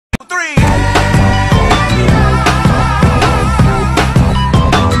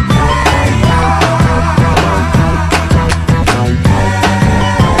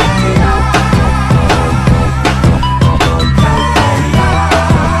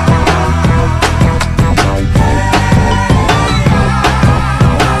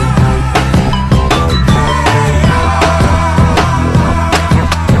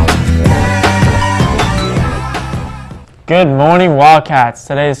Good morning, Wildcats.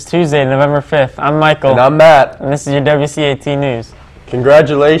 Today is Tuesday, November 5th. I'm Michael. And I'm Matt. And this is your WCAT News.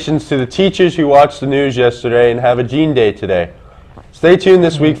 Congratulations to the teachers who watched the news yesterday and have a Gene Day today. Stay tuned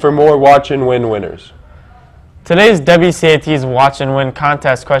this week for more Watch and Win winners. Today's WCAT's Watch and Win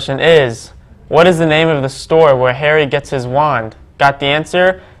contest question is, what is the name of the store where Harry gets his wand? Got the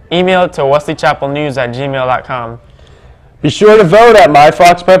answer? Email it to wesleychapelnews@gmail.com. Be sure to vote at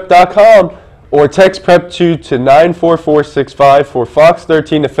myfoxprep.com or text PREP2 to 94465 for Fox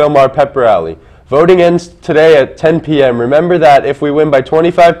 13 to film our pep rally. Voting ends today at 10 p.m. Remember that if we win by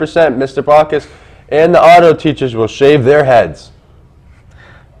 25%, Mr. Bacchus and the auto teachers will shave their heads.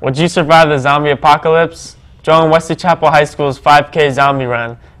 Would you survive the zombie apocalypse? Join Wesley Chapel High School's 5K Zombie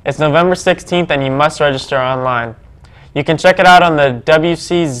Run. It's November 16th and you must register online. You can check it out on the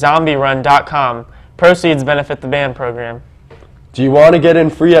WCZombieRun.com. Proceeds benefit the band program. Do you want to get in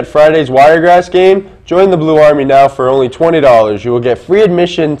free at Friday's Wiregrass game? Join the Blue Army now for only $20. You will get free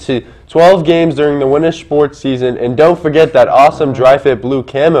admission to 12 games during the winter sports season, and don't forget that awesome Dry Fit Blue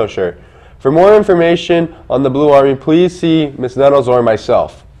camo shirt. For more information on the Blue Army, please see Ms. Nettles or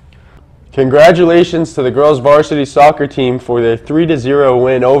myself. Congratulations to the girls varsity soccer team for their 3-0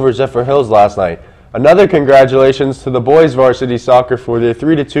 win over Zephyr Hills last night. Another congratulations to the boys varsity soccer for their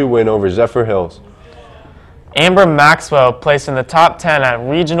 3-2 win over Zephyr Hills. Amber Maxwell placed in the top 10 at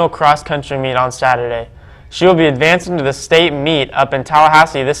regional cross-country meet on Saturday. She will be advancing to the state meet up in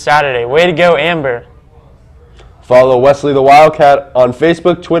Tallahassee this Saturday. Way to go, Amber. Follow Wesley the Wildcat on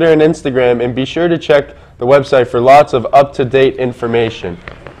Facebook, Twitter, and Instagram, and be sure to check the website for lots of up-to-date information.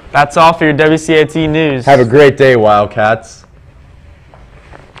 That's all for your WCAT News. Have a great day, Wildcats.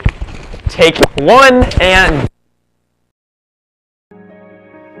 Take one and